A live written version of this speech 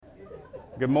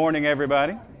Good morning,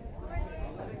 everybody.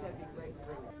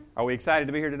 Are we excited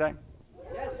to be here today?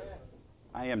 Yes.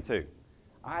 I am too.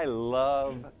 I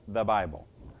love the Bible.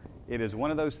 It is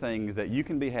one of those things that you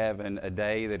can be having a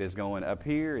day that is going up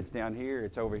here, it's down here,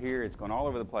 it's over here, it's going all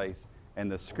over the place,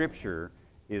 and the Scripture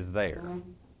is there.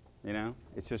 You know,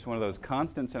 it's just one of those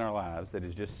constants in our lives that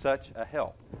is just such a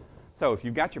help. So if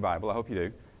you've got your Bible, I hope you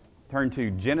do, turn to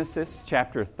Genesis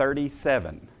chapter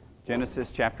 37.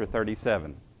 Genesis chapter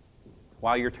 37.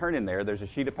 While you're turning there, there's a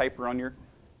sheet of paper on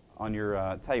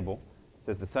your table. It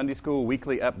says the Sunday School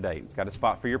Weekly Update. It's got a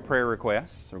spot for your prayer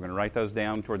requests. So we're going to write those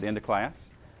down toward the end of class.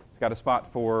 It's got a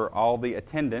spot for all the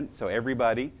attendance. So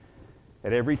everybody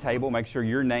at every table, make sure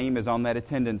your name is on that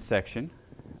attendance section.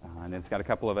 And it's got a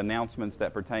couple of announcements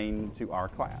that pertain to our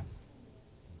class.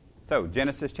 So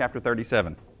Genesis chapter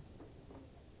 37.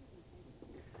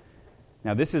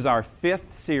 Now, this is our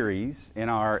fifth series in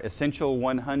our Essential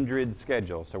 100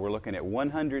 schedule. So we're looking at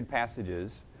 100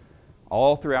 passages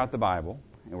all throughout the Bible.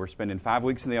 And we're spending 5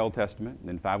 weeks in the Old Testament, and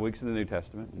then 5 weeks in the New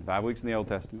Testament, and 5 weeks in the Old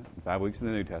Testament, and 5 weeks in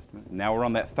the New Testament. And now we're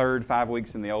on that third 5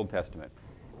 weeks in the Old Testament.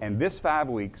 And this 5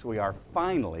 weeks, we are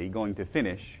finally going to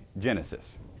finish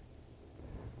Genesis.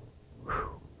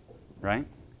 Whew. Right?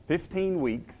 15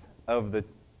 weeks of the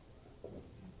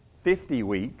 50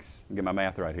 weeks. I'll get my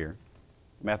math right here.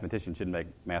 Mathematicians shouldn't make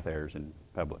math errors in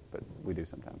public, but we do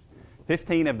sometimes.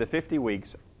 15 of the 50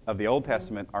 weeks of the Old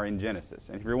Testament are in Genesis.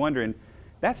 And if you're wondering,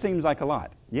 that seems like a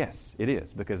lot. Yes, it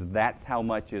is, because that's how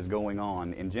much is going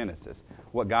on in Genesis.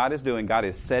 What God is doing, God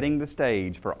is setting the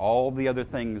stage for all the other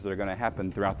things that are going to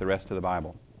happen throughout the rest of the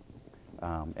Bible.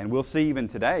 And we'll see even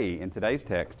today, in today's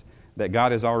text, that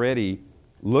God has already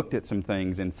looked at some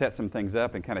things and set some things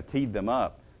up and kind of teed them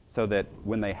up so that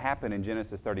when they happen in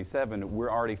Genesis 37, we're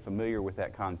already familiar with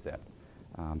that concept.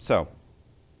 So,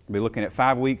 we'll be looking at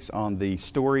 5 weeks on the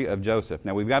story of Joseph.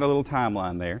 Now, we've got a little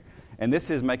timeline there, and this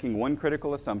is making one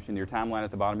critical assumption, your timeline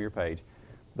at the bottom of your page.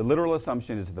 The literal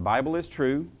assumption is that the Bible is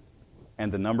true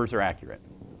and the numbers are accurate.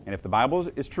 And if the Bible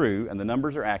is true and the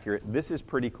numbers are accurate, this is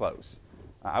pretty close.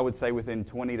 I would say within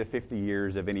 20 to 50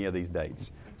 years of any of these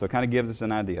dates. So it kind of gives us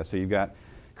an idea. So you've got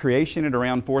creation at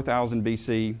around 4000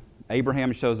 BC.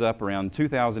 Abraham shows up around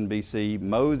 2000 BC.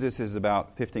 Moses is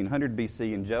about 1500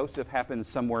 BC. And Joseph happens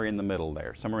somewhere in the middle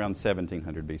there, somewhere around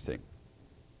 1700 BC.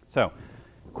 So,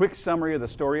 quick summary of the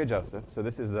story of Joseph. So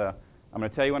this is I'm going to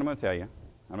tell you what I'm going to tell you.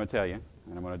 I'm going to tell you,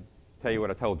 and I'm going to tell you what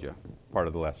I told you, part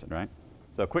of the lesson, right?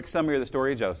 So, quick summary of the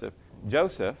story of Joseph.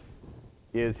 Joseph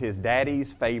is his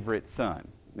daddy's favorite son.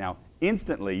 Now,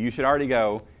 instantly, you should already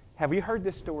go, have you heard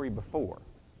this story before?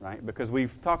 Right? Because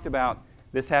we've talked about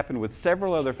this happened with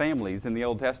several other families in the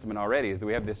Old Testament already, is that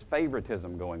we have this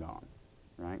favoritism going on.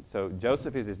 Right? So,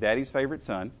 Joseph is his daddy's favorite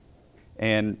son,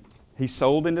 and he's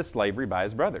sold into slavery by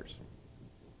his brothers.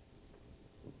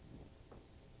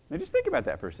 Now, just think about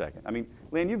that for a second. I mean,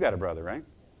 Lynn, you've got a brother, right?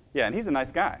 Yeah, and he's a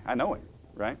nice guy. I know him,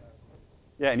 right?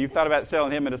 Yeah, and you've thought about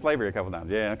selling him into slavery a couple times.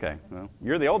 Yeah, okay. Well,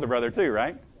 you're the older brother too,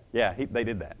 right? Yeah, they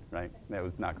did that, right? That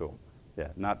was not cool. Yeah,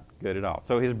 not good at all.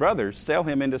 So his brothers sell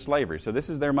him into slavery. So this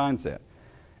is their mindset.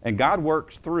 And God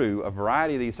works through a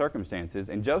variety of these circumstances,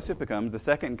 and Joseph becomes the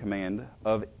second in command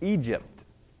of Egypt,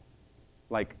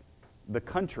 like the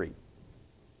country.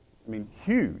 I mean,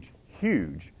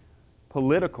 huge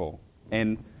political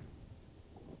and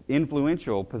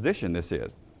influential position this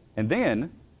is. And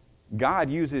then God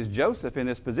uses Joseph in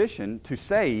this position to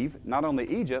save not only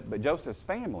Egypt, but Joseph's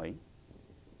family.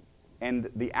 And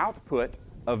the output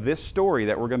of this story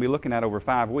that we're going to be looking at over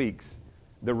 5 weeks,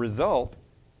 the result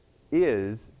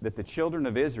is that the children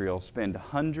of Israel spend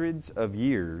hundreds of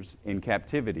years in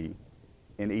captivity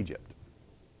in Egypt.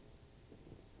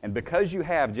 And because you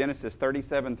have Genesis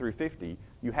 37 through 50,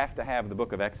 you have to have the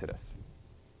book of Exodus.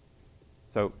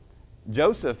 So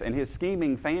Joseph and his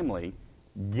scheming family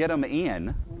get them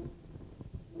in,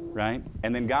 right?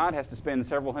 And then God has to spend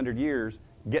several hundred years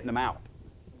getting them out.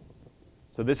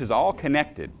 So this is all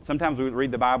connected. Sometimes we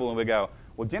read the Bible and we go,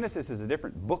 well, Genesis is a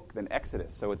different book than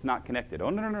Exodus, so it's not connected. Oh,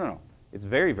 no. It's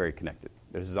very, very connected.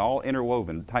 This is all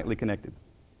interwoven, tightly connected.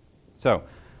 So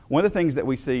one of the things that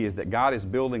we see is that God is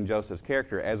building Joseph's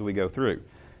character as we go through.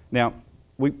 Now,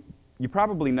 you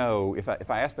probably know, if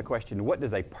I ask the question, what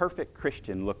does a perfect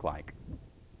Christian look like?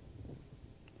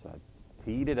 So I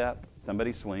teed it up,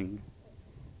 somebody swing.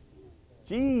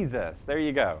 Jesus, there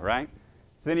you go, right?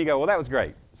 So then you go, well, that was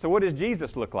great. So what does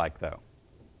Jesus look like, though?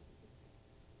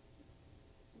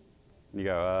 And you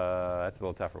go, that's a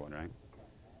little tougher one, right?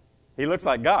 He looks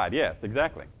like God, yes,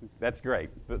 exactly. That's great.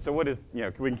 But so what is,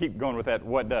 we can keep going with that,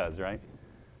 what does, right?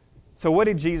 So what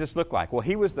did Jesus look like? Well,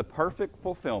 he was the perfect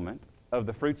fulfillment of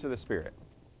the fruits of the Spirit,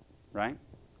 right?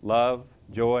 Love,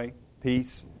 joy,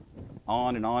 peace,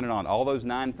 on and on and on. All those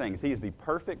 9 things. He is the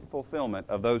perfect fulfillment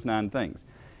of those 9 things.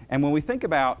 And when we think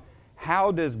about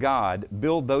how does God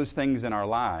build those things in our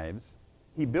lives,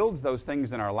 He builds those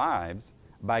things in our lives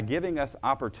by giving us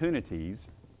opportunities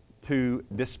to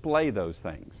display those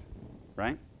things,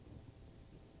 right?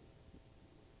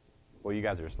 Well, you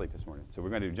guys are asleep this morning, so we're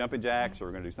going to do jumping jacks or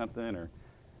we're going to do something, or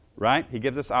right? He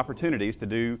gives us opportunities to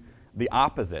do the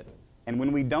opposite. And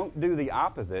when we don't do the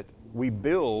opposite, we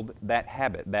build that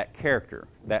habit, that character,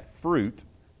 that fruit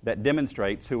that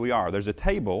demonstrates who we are. There's a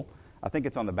table, I think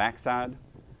it's on the back side.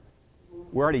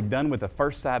 We're already done with the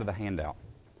first side of the handout.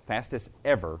 Fastest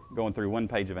ever going through one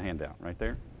page of a handout, right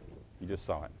there. You just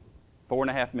saw it.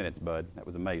 4.5 minutes, bud. That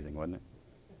was amazing, wasn't it?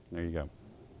 There you go.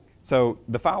 So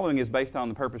the following is based on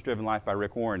The Purpose-Driven Life by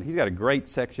Rick Warren. He's got a great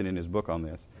section in his book on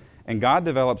this. And God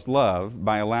develops love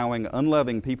by allowing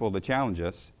unloving people to challenge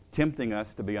us, tempting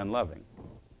us to be unloving.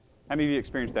 How many of you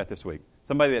experienced that this week?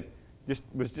 Somebody that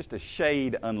was just a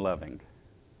shade unloving.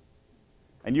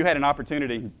 And you had an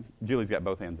opportunity, Julie's got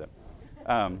both hands up.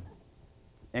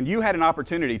 And you had an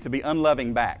opportunity to be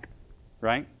unloving back,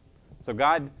 right? So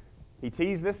God, He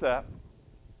tees this up.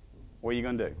 What are you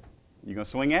going to do? You going to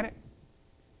swing at it?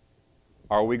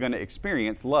 Or are we going to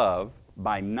experience love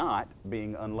by not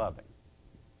being unloving?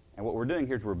 And what we're doing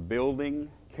here is we're building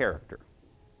character.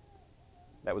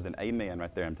 That was an amen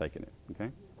right there. I'm taking it.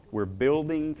 Okay? We're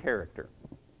building character.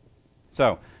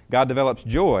 So, God develops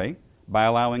joy by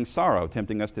allowing sorrow,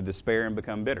 tempting us to despair and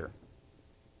become bitter.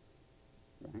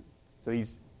 Right? So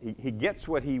he gets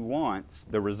what He wants,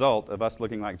 the result of us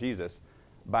looking like Jesus,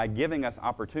 by giving us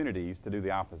opportunities to do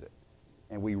the opposite.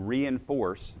 And we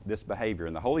reinforce this behavior.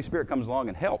 And the Holy Spirit comes along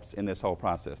and helps in this whole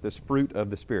process, this fruit of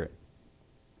the Spirit.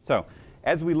 So,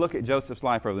 as we look at Joseph's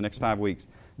life over the next 5 weeks,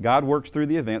 God works through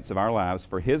the events of our lives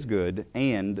for His good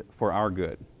and for our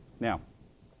good. Now,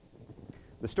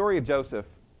 the story of Joseph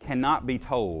cannot be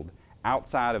told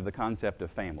outside of the concept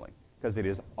of family, because it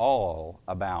is all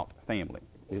about family,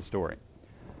 his story.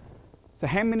 So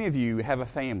how many of you have a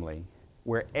family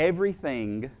where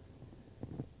everything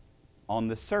on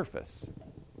the surface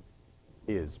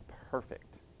is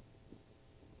perfect?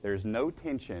 There's no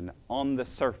tension on the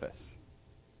surface.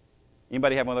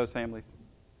 Anybody have one of those families?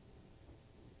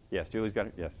 Yes, Julie's got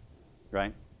it. Yes,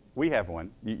 right? We have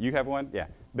one. You have one? Yeah.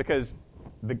 Because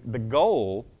the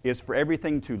goal is for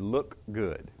everything to look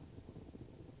good.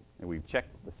 And we've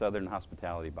checked the Southern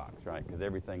hospitality box, right? Because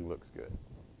everything looks good.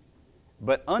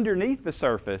 But underneath the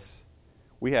surface,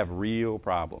 we have real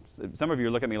problems. Some of you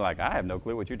look at me like, I have no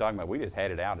clue what you're talking about. We just had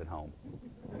it out at home.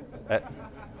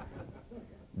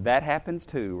 That happens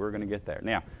too. We're going to get there.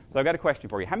 Now, so I've got a question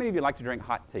for you. How many of you like to drink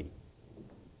hot tea?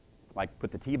 Like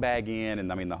put the tea bag in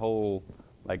and the whole,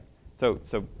 so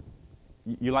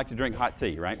you like to drink hot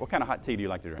tea, right? What kind of hot tea do you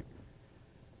like to drink?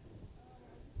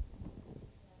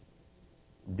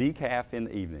 Decaf in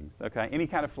the evenings. Okay. Any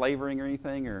kind of flavoring or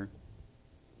anything, or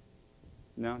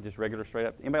no? Just regular straight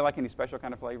up. Anybody like any special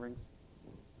kind of flavorings?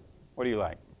 What do you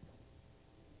like?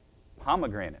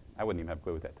 Pomegranate. I wouldn't even have a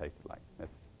clue what that tasted like.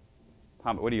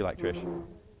 What do you like, Trish?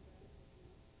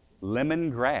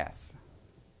 Lemongrass.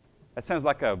 That sounds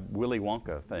like a Willy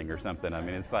Wonka thing or something. I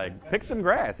mean, it's like, pick some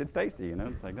grass. It's tasty, you know.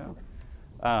 It's like, no.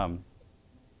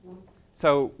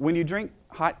 So when you drink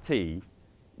hot tea,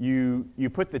 you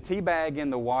put the tea bag in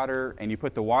the water, and you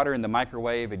put the water in the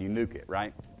microwave, and you nuke it,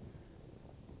 right?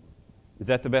 Is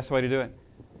that the best way to do it?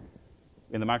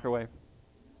 In the microwave?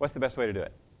 What's the best way to do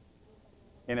it?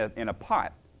 In a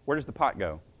pot. Where does the pot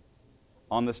go?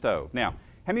 On the stove. Now,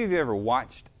 how many of you ever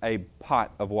watched a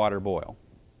pot of water boil?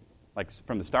 Like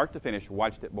from the start to finish,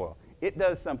 watched it boil. It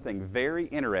does something very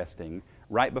interesting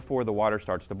right before the water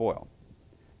starts to boil.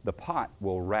 The pot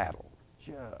will rattle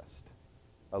just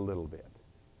a little bit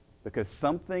because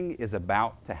something is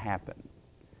about to happen.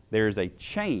 There's a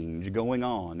change going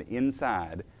on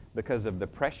inside because of the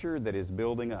pressure that is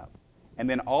building up. And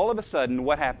then all of a sudden,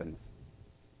 what happens?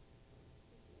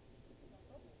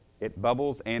 It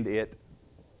bubbles and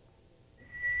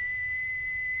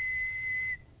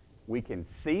we can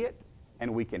see it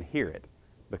and we can hear it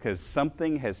because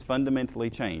something has fundamentally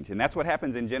changed. And that's what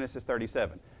happens in Genesis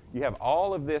 37. You have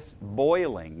all of this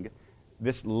boiling,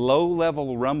 this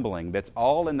low-level rumbling that's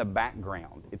all in the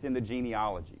background. It's in the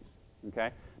genealogies,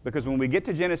 okay? Because when we get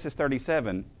to Genesis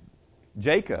 37,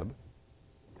 Jacob,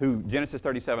 who Genesis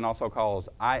 37 also calls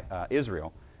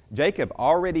Israel, Jacob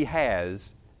already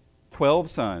has 12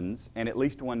 sons and at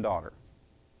least one daughter.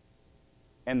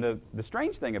 And the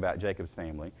strange thing about Jacob's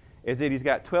family is that he's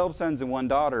got 12 sons and one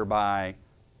daughter by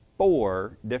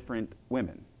 4 different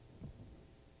women.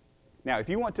 Now, if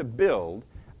you want to build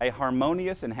a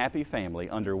harmonious and happy family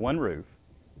under one roof,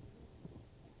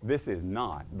 this is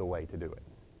not the way to do it.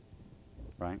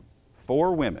 Right?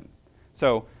 4 women.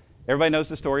 So everybody knows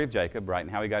the story of Jacob, right,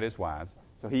 and how he got his wives.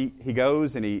 So he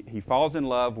goes and he falls in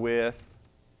love with,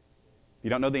 if you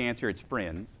don't know the answer, it's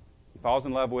friends. He falls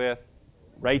in love with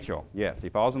Rachel. Yes, he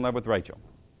falls in love with Rachel.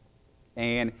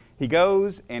 And he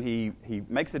goes and he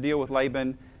makes a deal with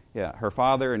Laban, her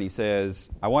father, and he says,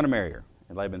 I want to marry her.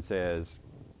 And Laban says,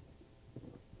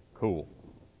 cool.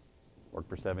 Worked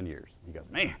for 7 years. He goes,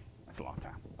 man, that's a long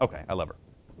time. Okay, I love her.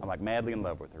 I'm like madly in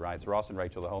love with her, right? It's Ross and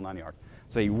Rachel, the whole 9 yards.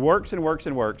 So he works and works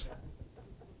and works.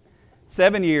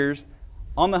 7 years,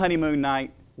 on the honeymoon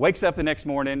night, wakes up the next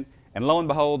morning, and lo and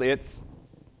behold, it's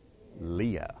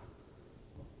Leah.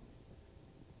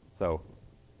 So,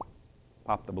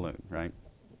 pop the balloon, right?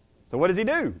 So what does he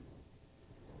do?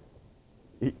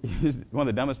 He's one of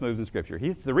the dumbest moves in Scripture. He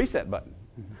hits the reset button.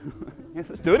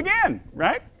 Let's do it again,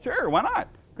 right? Sure, why not?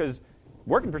 Because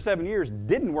working for 7 years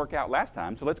didn't work out last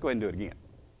time, so let's go ahead and do it again.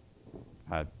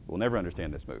 We'll never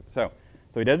understand this move. So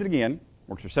he does it again,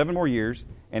 works for 7 more years,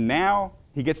 and now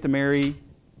he gets to marry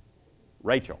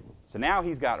Rachel. So now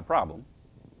he's got a problem.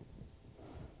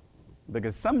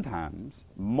 Because sometimes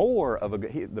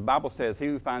the Bible says, he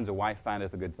who finds a wife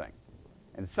findeth a good thing.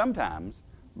 And sometimes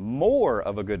more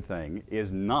of a good thing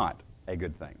is not a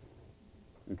good thing.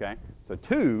 Okay? So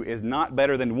 2 is not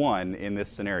better than 1 in this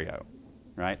scenario.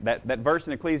 Right? That verse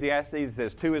in Ecclesiastes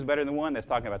says 2 is better than 1. That's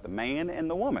talking about the man and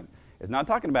the woman. It's not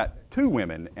talking about 2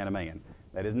 women and a man.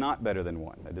 That is not better than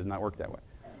 1. That does not work that way.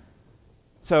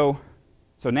 So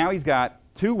now he's got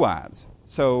 2 wives.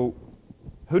 So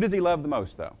who does he love the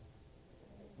most, though?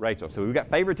 Rachel. So we've got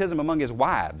favoritism among his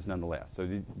wives, nonetheless. So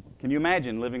can you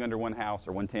imagine living under one house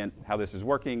or one tent, how this is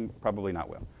working? Probably not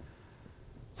well.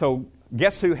 So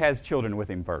guess who has children with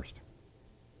him first?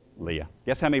 Leah.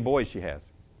 Guess how many boys she has?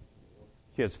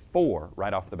 She has 4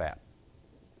 right off the bat.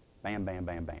 Bam, bam,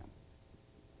 bam, bam.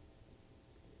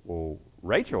 Well,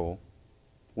 Rachel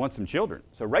wants some children.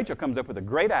 So Rachel comes up with a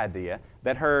great idea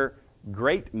that her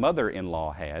great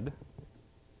mother-in-law had,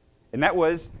 and that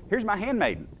was, here's my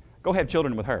handmaiden. Go have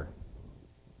children with her.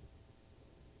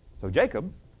 So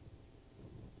Jacob,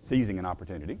 seizing an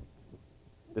opportunity,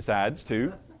 decides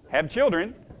to have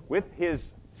children with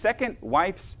his second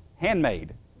wife's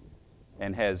handmaid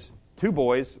and has 2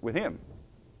 boys with him.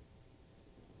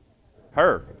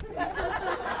 Her.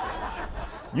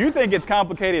 You think it's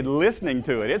complicated listening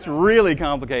to it. It's really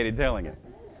complicated telling it.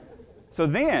 So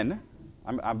then,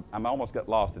 I'm almost got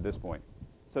lost at this point.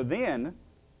 So then,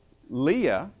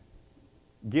 Leah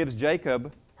gives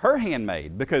Jacob her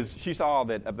handmaid because she saw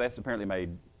that that's apparently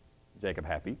made Jacob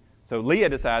happy. So Leah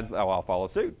decides, I'll follow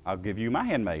suit. I'll give you my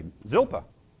handmaid, Zilpah,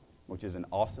 which is an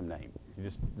awesome name.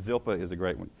 Zilpah is a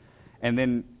great one. And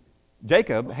then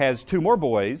Jacob has 2 more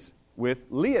boys with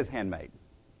Leah's handmaid.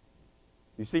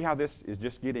 You see how this is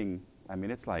just getting,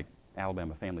 it's like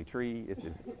Alabama family tree. It's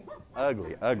just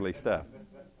ugly, ugly stuff.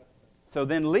 So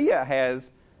then Leah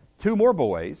has 2 more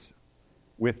boys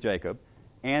with Jacob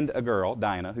and a girl,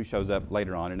 Dinah, who shows up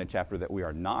later on in a chapter that we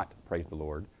are not, praise the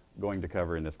Lord, going to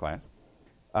cover in this class.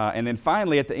 And then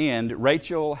finally at the end,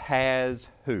 Rachel has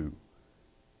who?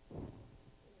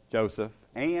 Joseph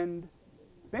and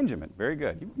Benjamin. Very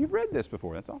good. You've read this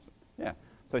before. That's awesome. Yeah.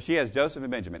 So she has Joseph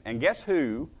and Benjamin. And guess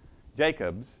who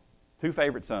Jacob's 2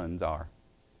 favorite sons are?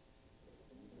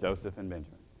 Joseph and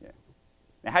Benjamin. Yeah.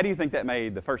 Now, how do you think that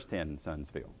made the first 10 sons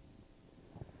feel?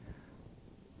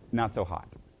 Not so hot.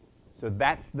 So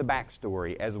that's the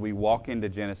backstory as we walk into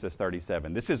Genesis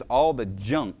 37. This is all the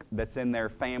junk that's in their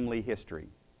family history.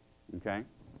 Okay?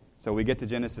 So we get to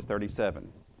Genesis 37.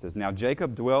 It says, Now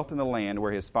Jacob dwelt in the land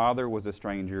where his father was a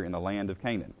stranger in the land of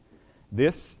Canaan.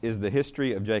 This is the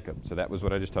history of Jacob. So that was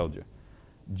what I just told you.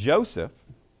 Joseph,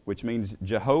 which means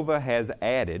Jehovah has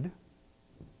added,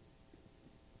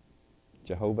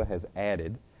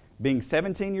 being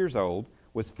 17 years old,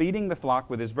 was feeding the flock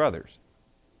with his brothers.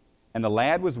 And the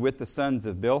lad was with the sons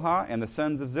of Bilhah and the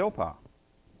sons of Zilpah.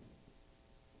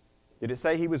 Did it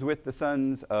say he was with the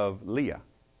sons of Leah?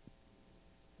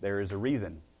 There is a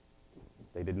reason.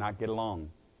 They did not get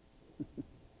along.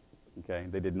 Okay,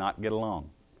 they did not get along.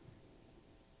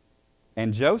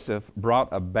 And Joseph brought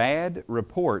a bad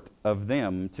report of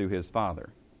them to his father.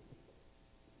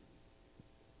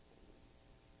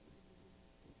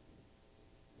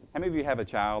 How many of you have a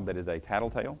child that is a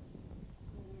tattletale?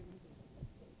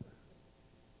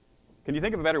 Can you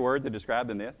think of a better word to describe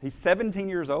than this? He's 17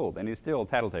 years old and he's still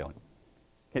tattletaling.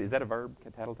 Is that a verb,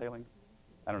 tattletaling?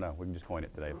 I don't know. We can just coin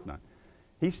it today if it's not.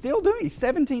 He's still doing it. He's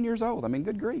 17 years old.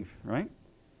 Good grief, right?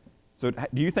 So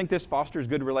do you think this fosters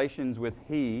good relations with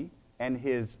he and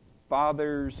his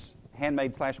father's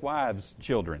handmaid/wives'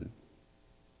 children.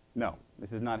 No,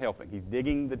 this is not helping. He's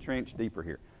digging the trench deeper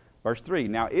here. Verse 3,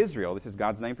 now Israel, this is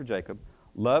God's name for Jacob,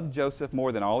 loved Joseph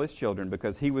more than all his children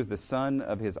because he was the son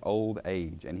of his old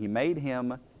age. And he made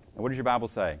him, and what does your Bible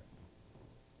say?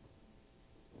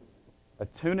 A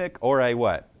tunic or a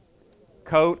what?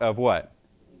 Coat of what?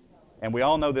 And we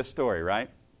all know this story, right?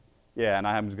 Yeah, and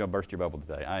I'm just going to burst your bubble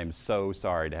today. I am so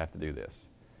sorry to have to do this.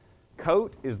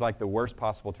 Coat is like the worst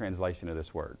possible translation of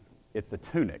this word. It's a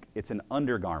tunic. It's an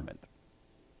undergarment.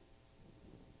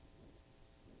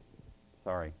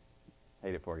 Sorry.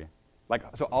 Hate it for you.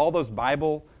 So all those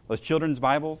children's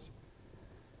Bibles,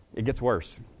 it gets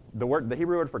worse. The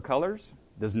Hebrew word for colors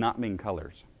does not mean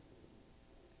colors.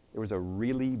 There was a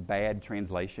really bad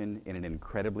translation in an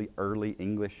incredibly early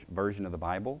English version of the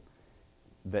Bible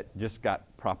that just got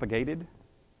propagated.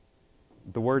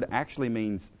 The word actually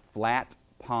means flat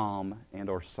palm and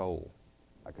or sole,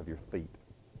 like of your feet.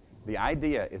 The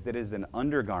idea is that it is an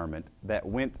undergarment that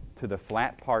went to the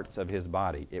flat parts of his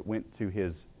body. It went to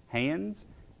his hands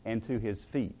and to his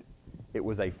feet. It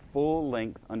was a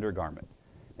full-length undergarment.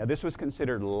 Now, this was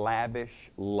considered lavish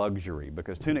luxury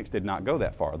because tunics did not go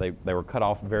that far. They were cut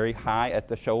off very high at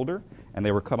the shoulder, and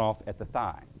they were cut off at the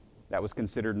thigh. That was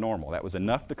considered normal. That was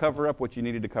enough to cover up what you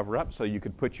needed to cover up so you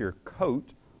could put your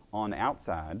coat on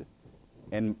outside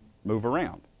and move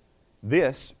around.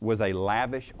 This was a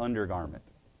lavish undergarment.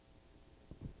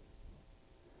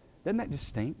 Doesn't that just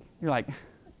stink? You're like,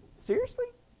 seriously?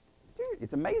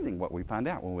 It's amazing what we find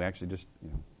out when we actually just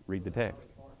read the text.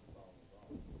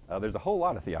 There's a whole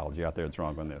lot of theology out there that's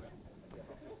wrong on this.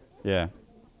 Yeah.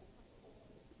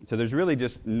 So there's really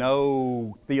just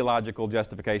no theological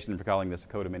justification for calling this a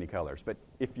coat of many colors. But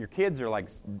if your kids are like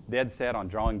dead set on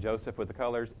drawing Joseph with the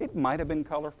colors, it might have been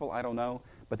colorful, I don't know.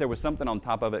 But there was something on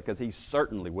top of it because he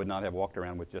certainly would not have walked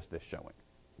around with just this showing.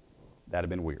 That would have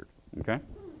been weird. Okay?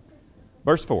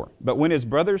 Verse 4, but when his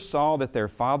brothers saw that their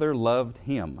father loved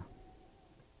him,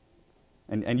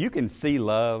 and you can see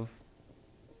love,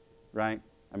 right?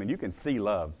 I mean, you can see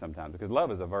love sometimes because love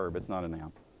is a verb, it's not a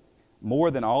noun.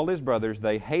 More than all his brothers,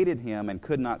 they hated him and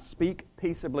could not speak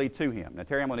peaceably to him. Now,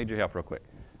 Terry, I'm going to need your help real quick.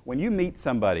 When you meet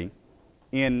somebody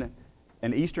in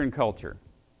an Eastern culture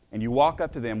and you walk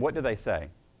up to them, what do they say?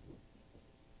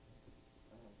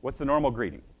 What's the normal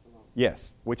greeting?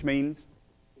 Yes, which means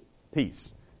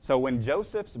peace. So when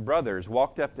Joseph's brothers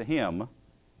walked up to him,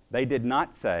 they did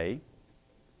not say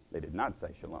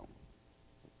shalom.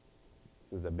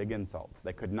 It was a big insult.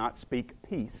 They could not speak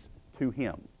peace to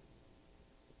him.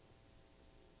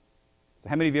 So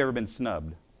how many of you have ever been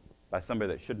snubbed by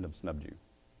somebody that shouldn't have snubbed you?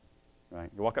 Right?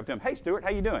 You walk up to him, hey, Stuart,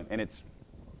 how you doing? And it's,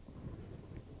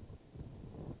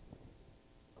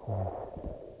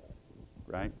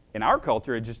 right? In our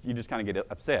culture, you just kind of get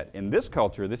upset. In this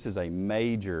culture, this is a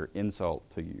major insult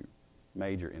to you.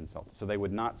 Major insult. So they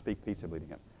would not speak peaceably to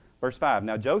him. Verse 5,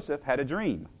 now Joseph had a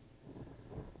dream.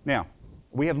 Now,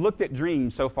 we have looked at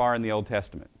dreams so far in the Old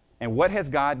Testament. And what has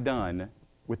God done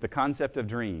with the concept of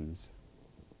dreams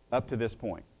up to this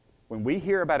point? When we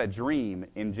hear about a dream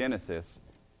in Genesis,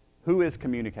 who is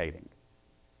communicating?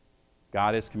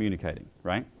 God is communicating,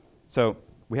 right? So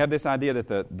we have this idea that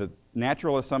the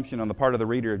natural assumption on the part of the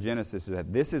reader of Genesis is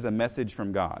that this is a message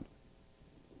from God.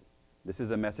 This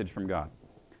is a message from God.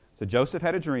 So Joseph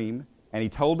had a dream, and he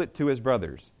told it to his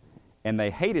brothers, and they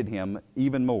hated him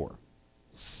even more.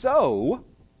 So,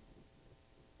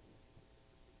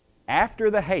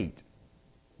 after the hate,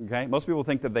 okay, most people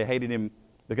think that they hated him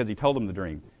because he told them the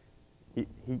dream. He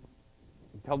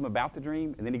told them about the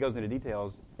dream, and then he goes into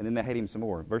details, and then they hate him some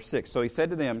more. Verse 6, so he said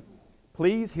to them,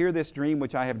 please hear this dream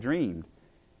which I have dreamed.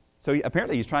 So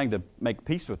apparently he's trying to make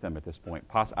peace with them at this point,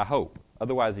 I hope.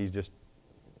 Otherwise he's just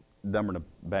dumber than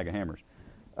a bag of hammers.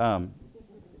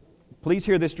 Please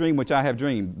hear this dream which I have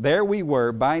dreamed. There we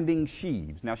were binding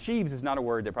sheaves. Now, sheaves is not a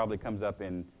word that probably comes up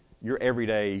in your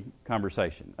everyday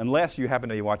conversation, unless you happen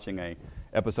to be watching an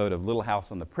episode of Little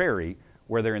House on the Prairie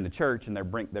where they're in the church and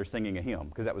they're singing a hymn,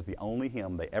 because that was the only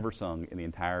hymn they ever sung in the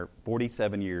entire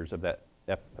 47 years of that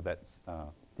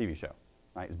TV show.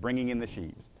 Right? It's bringing in the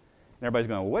sheaves. And everybody's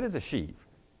going, well, what is a sheaf?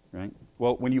 Right?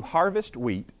 Well, when you harvest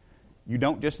wheat, you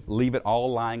don't just leave it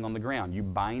all lying on the ground. You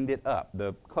bind it up.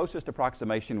 The closest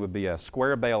approximation would be a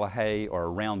square bale of hay or a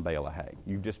round bale of hay.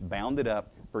 You've just bound it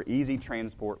up for easy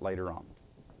transport later on.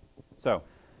 So,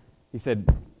 he said,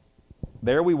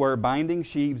 there we were binding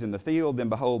sheaves in the field. Then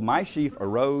behold, my sheaf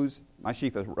arose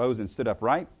and stood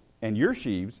upright, and your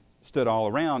sheaves stood all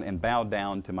around and bowed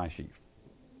down to my sheaf.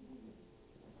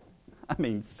 I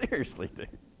mean, seriously, dude.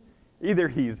 Either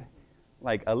he's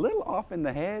like a little off in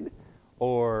the head,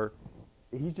 or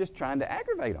he's just trying to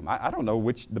aggravate them. I don't know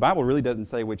which, the Bible really doesn't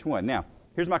say which one. Now,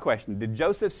 here's my question. Did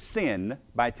Joseph sin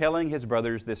by telling his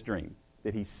brothers this dream?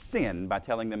 Did he sin by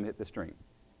telling them this dream?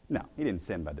 No, he didn't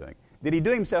sin by doing it. Did he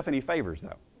do himself any favors,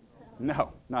 though?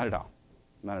 No, not at all.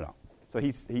 Not at all. So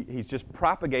he's just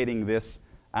propagating this,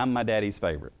 I'm my daddy's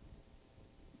favorite.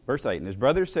 Verse 8, and his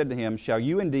brothers said to him, shall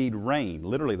you indeed reign?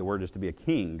 Literally, the word is to be a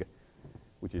king,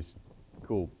 which is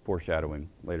cool foreshadowing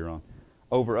later on,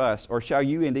 over us, or shall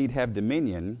you indeed have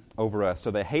dominion over us?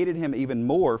 So they hated him even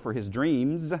more for his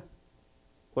dreams,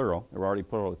 plural, they were already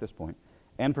plural at this point,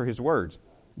 and for his words.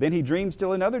 Then he dreamed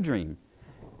still another dream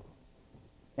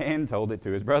and told it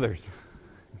to his brothers.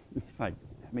 It's like,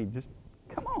 I mean, just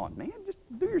come on, man. Just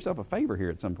do yourself a favor here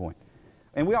at some point.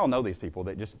 And we all know these people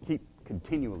that just keep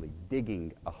continually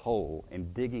digging a hole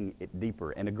and digging it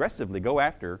deeper and aggressively go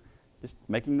after just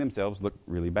making themselves look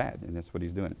really bad. And that's what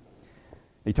he's doing.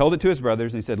 He told it to his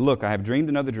brothers, and he said, look, I have dreamed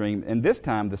another dream. And this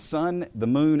time the sun, the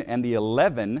moon, and the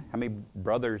 11, how many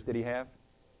brothers did he have?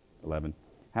 11.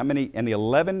 How many? And the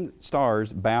 11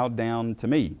 stars bowed down to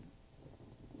me.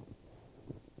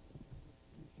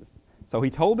 So he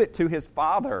told it to his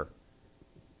father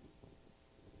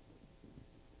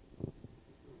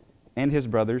and his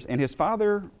brothers, and his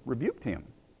father rebuked him,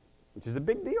 which is a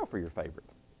big deal for your favorite,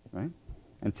 right?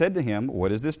 And said to him,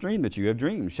 what is this dream that you have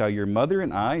dreamed? Shall your mother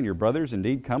and I and your brothers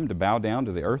indeed come to bow down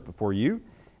to the earth before you?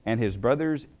 And his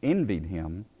brothers envied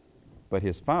him, but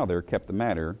his father kept the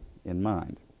matter in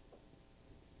mind.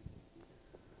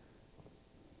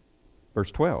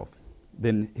 Verse 12.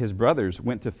 Then his brothers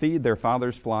went to feed their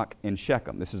father's flock in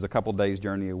Shechem. This is a couple days'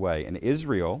 journey away. And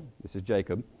Israel, this is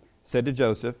Jacob, said to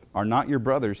Joseph, are not your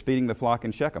brothers feeding the flock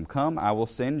in Shechem? Come, I will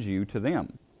send you to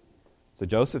them. So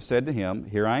Joseph said to him,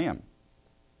 here I am.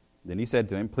 Then he said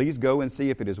to him, please go and see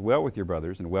if it is well with your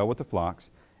brothers and well with the flocks,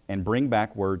 and bring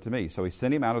back word to me. So he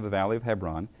sent him out of the valley of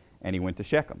Hebron, and he went to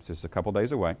Shechem. So it's a couple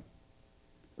days away.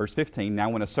 Verse 15, now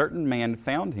when a certain man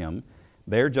found him,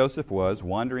 there Joseph was,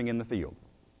 wandering in the field.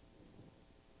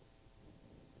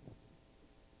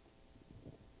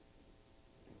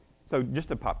 So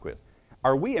just a pop quiz.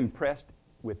 Are we impressed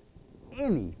with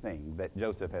anything that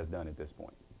Joseph has done at this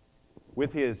point?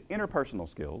 With his interpersonal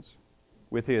skills,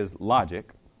 with his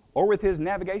logic, or with his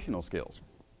navigational skills?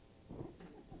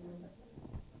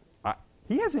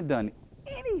 He hasn't done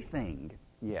anything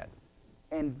yet.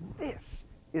 And this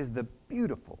is the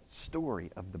beautiful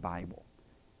story of the Bible,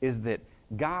 is that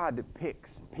God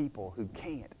picks people who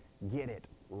can't get it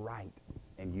right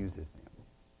and uses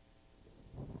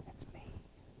them. That's me.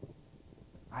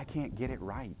 I can't get it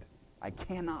right. I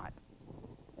cannot.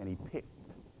 And he picked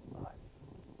us.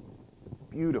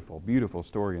 Beautiful, beautiful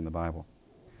story in the Bible.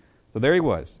 So there he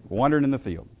was, wandering in the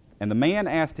field. And the man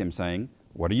asked him, saying,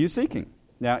 what are you seeking?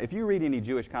 Now, if you read any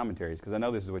Jewish commentaries, because I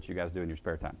know this is what you guys do in your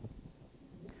spare time,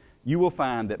 you will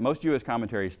find that most Jewish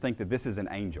commentaries think that this is an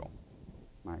angel.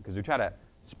 Right? Because we try to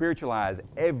spiritualize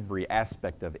every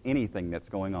aspect of anything that's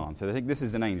going on. So they think this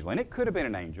is an angel. And it could have been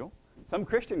an angel. Some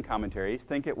Christian commentaries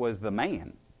think it was the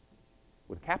man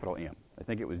with capital M. They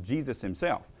think it was Jesus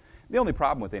himself. The only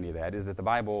problem with any of that is that the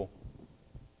Bible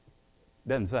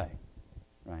doesn't say.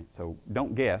 Right? So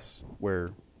don't guess where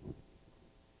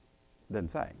it doesn't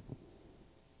say.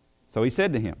 So he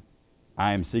said to him,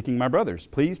 I am seeking my brothers.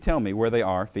 Please tell me where they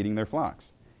are feeding their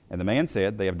flocks. And the man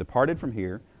said, they have departed from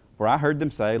here, for I heard them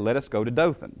say, let us go to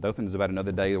Dothan. Dothan is about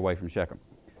another day away from Shechem.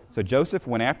 So Joseph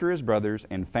went after his brothers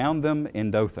and found them in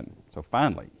Dothan. So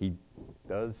finally, he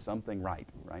does something right?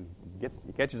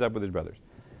 He catches up with his brothers.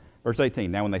 Verse 18,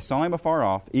 now when they saw him afar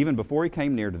off, even before he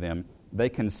came near to them, they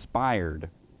conspired.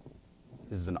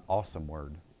 This is an awesome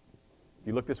word. If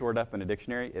you look this word up in a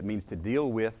dictionary, it means to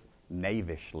deal with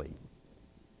knavishly.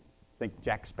 Think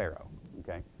Jack Sparrow,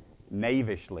 okay?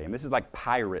 Knavishly. And this is like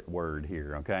pirate word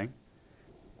here, okay?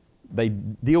 They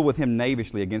deal with him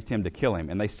knavishly against him to kill him.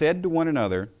 And they said to one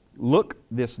another, look,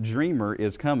 this dreamer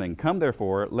is coming. Come,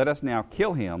 therefore, let us now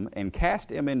kill him and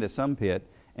cast him into some pit,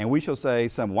 and we shall say,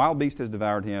 some wild beast has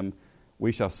devoured him.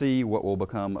 We shall see what will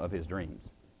become of his dreams.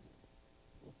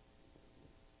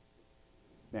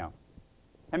 Now,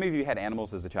 how many of you had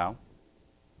animals as a child?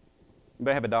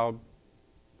 Anybody have a dog?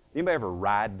 Anybody ever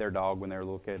ride their dog when they were a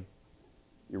little kid?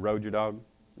 You rode your dog?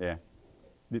 Yeah.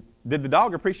 Did the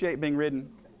dog appreciate being ridden?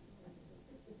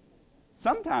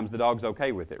 Sometimes the dog's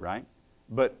okay with it, right?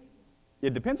 But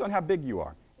it depends on how big you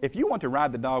are. If you want to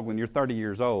ride the dog when you're 30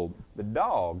 years old, the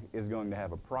dog is going to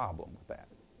have a problem with that.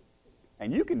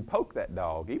 And you can poke that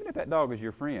dog, even if that dog is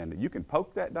your friend, you can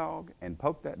poke that dog and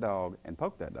poke that dog and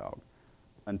poke that dog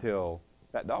until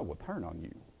that dog will turn on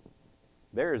you.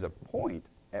 There is a point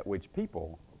at which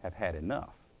people have had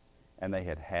enough, and they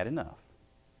had had enough,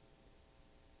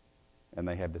 and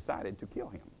they have decided to kill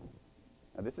him.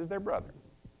 Now, this is their brother.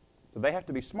 So they have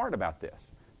to be smart about this.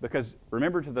 Because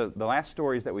remember to the last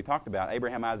stories that we talked about,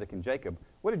 Abraham, Isaac, and Jacob,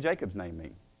 what did Jacob's name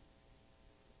mean?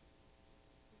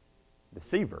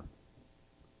 Deceiver.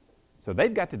 So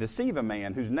they've got to deceive a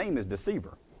man whose name is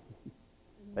Deceiver.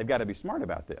 They've got to be smart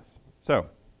about this. So,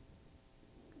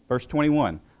 verse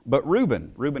 21. But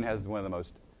Reuben has one of the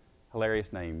most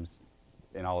hilarious names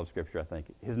in all of Scripture, I think.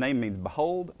 His name means,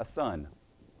 behold, a son.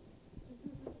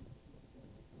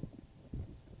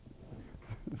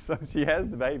 So she has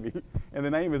the baby, and the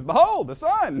name is, behold, a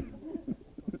son.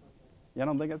 Y'all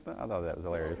don't think that's funny? I thought that was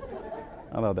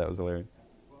hilarious.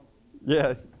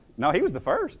 Yeah. No, he was the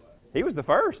first.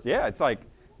 Yeah, it's like,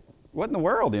 what in the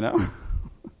world, you know?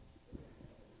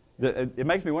 It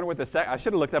makes me wonder what the second... I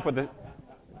should have looked up what the...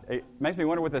 It makes me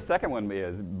wonder what the second one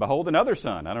is. Behold, another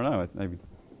son. I don't know. Maybe.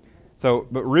 So,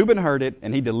 but Reuben heard it,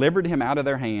 and he delivered him out of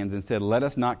their hands and said, let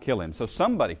us not kill him. So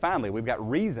somebody, finally, we've got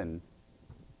reason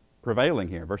prevailing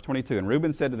here. Verse 22, and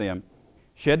Reuben said to them,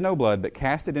 shed no blood, but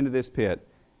cast it into this pit,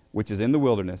 which is in the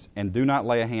wilderness, and do not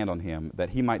lay a hand on him,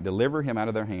 that he might deliver him out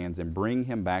of their hands and bring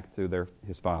him back to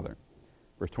his father.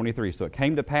 Verse 23, so it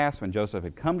came to pass when Joseph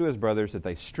had come to his brothers that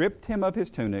they stripped him of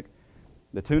his tunic,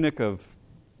 the tunic of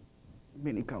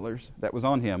many colors that was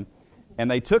on him, and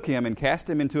they took him and cast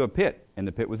him into a pit, and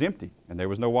the pit was empty, and there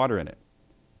was no water in it.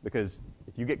 Because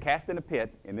if you get cast in a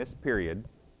pit in this period,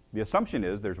 the assumption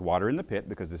is there's water in the pit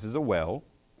because this is a well,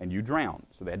 and you drown.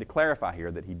 So they had to clarify here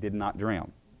that he did not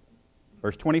drown.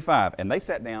 Verse 25, and they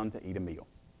sat down to eat a meal.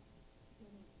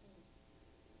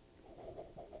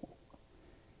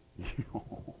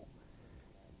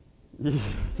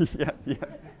 yeah,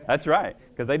 that's right.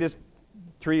 Because they just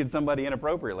treated somebody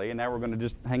inappropriately, and now we're going to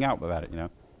just hang out about it, you know.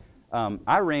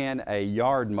 I ran a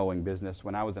yard mowing business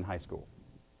when I was in high school.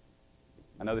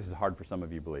 I know this is hard for some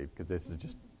of you to believe, because this is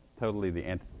just totally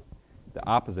the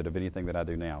opposite of anything that I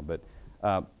do now. But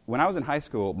when I was in high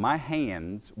school, my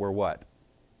hands were what?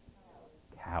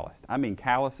 Calloused. I mean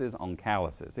calluses on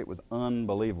calluses. It was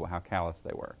unbelievable how callous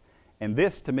they were. And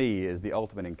this, to me, is the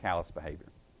ultimate in callous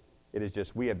behavior. It is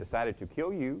just, we have decided to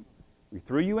kill you, we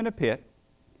threw you in a pit,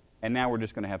 and now we're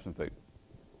just going to have some food.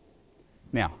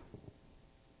 Now,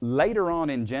 later on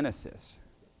in Genesis,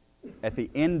 at the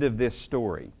end of this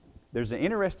story, there's an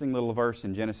interesting little verse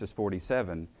in Genesis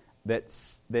 47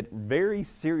 that very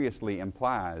seriously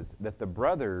implies that the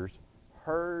brothers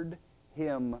heard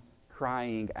him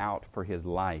crying out for his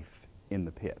life in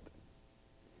the pit.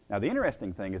 Now, the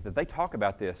interesting thing is that they talk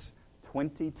about this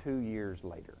 22 years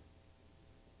later.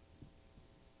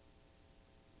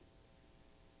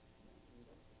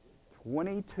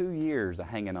 "22 years of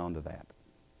hanging on to that.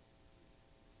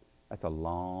 That's a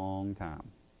long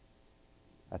time.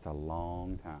 That's a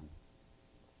long time.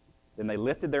 Then they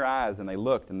lifted their eyes and they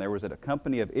looked, and there was a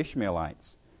company of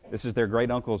Ishmaelites. This is their great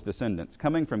uncle's descendants,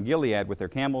 coming from Gilead with their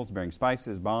camels, bearing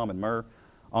spices, balm, and myrrh,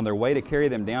 on their way to carry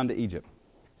them down to Egypt.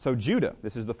 So Judah,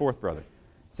 this is the fourth brother,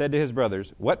 said to his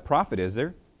brothers, what profit is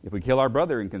there if we kill our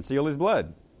brother and conceal his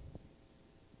blood?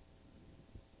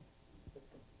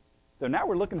 So now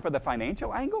we're looking for the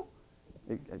financial angle?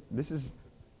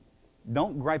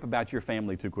 Don't gripe about your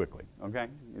family too quickly, okay?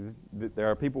 There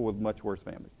are people with much worse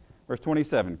families. Verse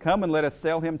 27, come and let us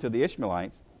sell him to the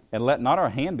Ishmaelites, and let not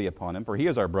our hand be upon him, for he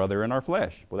is our brother and our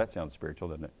flesh. Well, that sounds spiritual,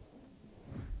 doesn't it?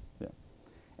 Yeah.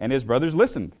 And his brothers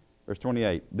listened. Verse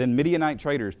 28, then Midianite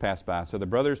traders passed by. So the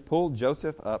brothers pulled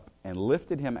Joseph up and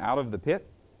lifted him out of the pit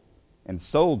and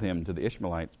sold him to the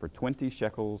Ishmaelites for 20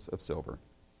 shekels of silver.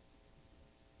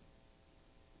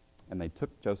 And they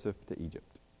took Joseph to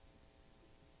Egypt.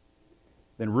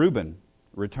 Then Reuben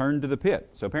returned to the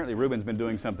pit. So apparently Reuben's been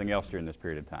doing something else during this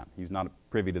period of time. He's not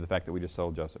privy to the fact that we just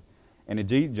sold Joseph. And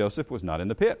indeed, Joseph was not in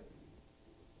the pit.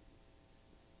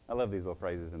 I love these little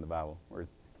phrases in the Bible where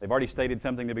they've already stated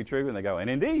something to be true, and they go, and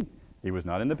indeed, he was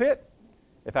not in the pit.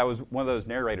 If I was one of those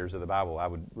narrators of the Bible, I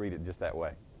would read it just that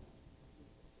way.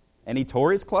 And he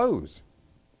tore his clothes,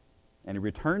 and he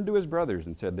returned to his brothers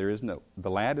and said, the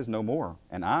lad is no more,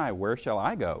 and where shall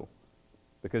I go?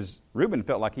 Because Reuben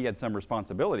felt like he had some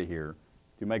responsibility here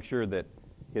to make sure that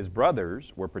his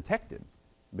brothers were protected,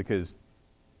 because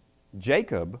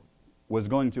Jacob was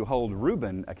going to hold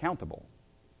Reuben accountable,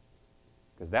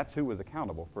 because that's who was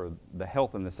accountable for the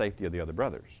health and the safety of the other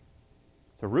brothers.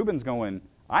 So Reuben's going,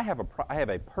 I have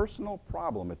a personal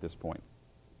problem at this point.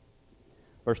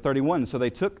 Verse 31, so they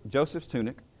took Joseph's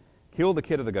tunic, killed the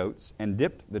kid of the goats, and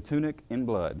dipped the tunic in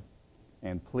blood.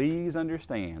 And please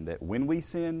understand that when we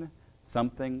sin,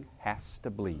 something has to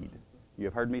bleed. You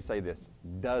have heard me say this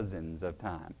dozens of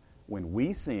times. When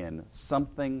we sin,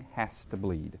 something has to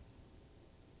bleed.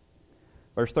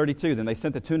 Verse Verse 32, then they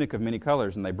sent the tunic of many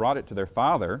colors, and they brought it to their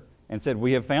father and said,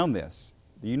 we have found this.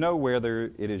 Do you know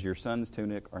whether it is your son's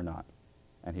tunic or not?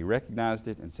 And he recognized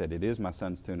it and said, it is my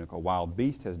son's tunic. A wild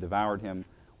beast has devoured him.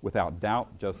 Without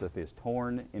doubt, Joseph is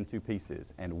torn into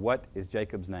pieces. And what is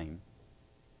Jacob's name?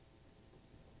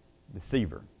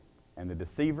 Deceiver. And the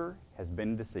deceiver has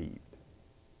been deceived.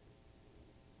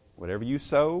 Whatever you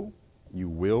sow, you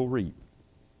will reap.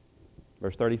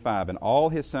 Verse 35, and all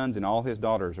his sons and all his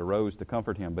daughters arose to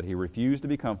comfort him, but he refused to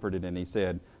be comforted, and he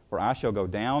said, for I shall go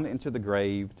down into the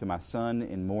grave to my son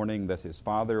in mourning. Thus his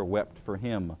father wept for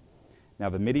him.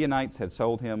 Now the Midianites had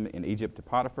sold him in Egypt to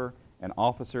Potiphar, an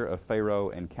officer of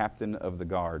Pharaoh and captain of the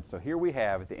guard. So here we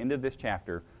have, at the end of this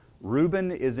chapter,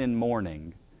 Reuben is in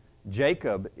mourning.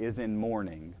 Jacob is in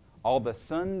mourning. All the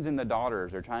sons and the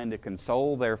daughters are trying to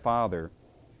console their father.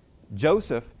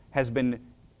 Joseph has been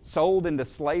sold into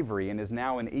slavery and is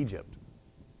now in Egypt.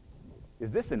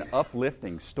 Is this an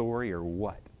uplifting story or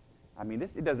what? I mean,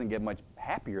 it doesn't get much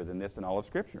happier than this in all of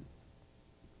Scripture.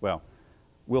 Well,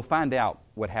 we'll find out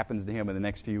what happens to him in the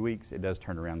next few weeks. It does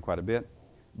turn around quite a bit.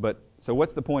 But so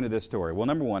what's the point of this story? Well,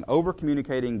 number one,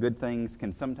 over-communicating good things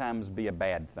can sometimes be a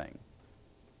bad thing.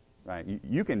 Right?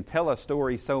 You can tell a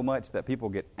story so much that people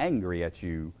get angry at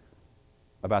you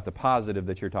about the positive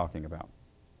that you're talking about.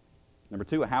 Number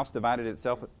two, a house divided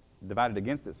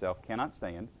against itself cannot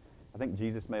stand. I think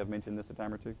Jesus may have mentioned this a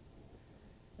time or two.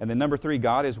 And then number three,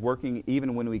 God is working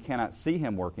even when we cannot see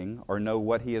Him working or know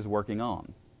what He is working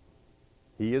on.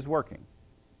 He is working.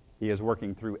 He is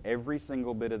working through every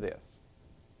single bit of this.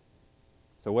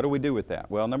 So what do we do with that?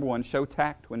 Well, number one, show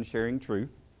tact when sharing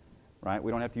truth. Right?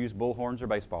 We don't have to use bullhorns or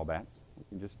baseball bats. We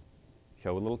can just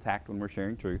show a little tact when we're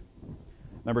sharing truth.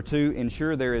 Number two,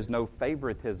 ensure there is no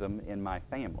favoritism in my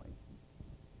family.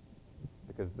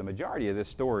 Because the majority of this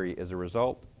story is a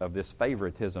result of this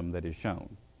favoritism that is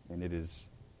shown. And it is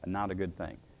not a good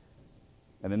thing.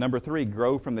 And then number three,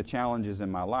 grow from the challenges in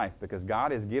my life. Because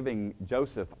God is giving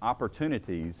Joseph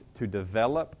opportunities to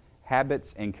develop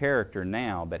habits and character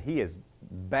now that he is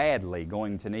badly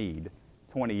going to need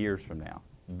 20 years from now.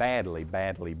 Badly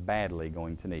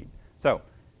going to need. So,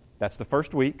 that's the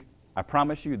first week. I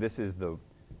promise you this is the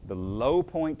low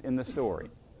point in the story.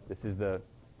 This is the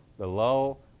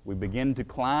lull. We begin to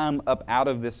climb up out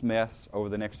of this mess over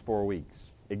the next 4 weeks.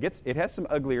 It has some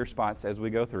uglier spots as we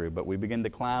go through, but we begin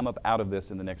to climb up out of this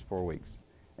in the next 4 weeks.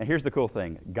 And here's the cool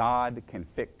thing. God can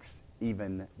fix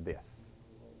even this.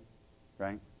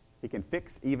 Right? He can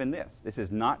fix even this. This is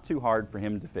not too hard for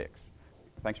Him to fix.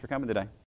 Thanks for coming today.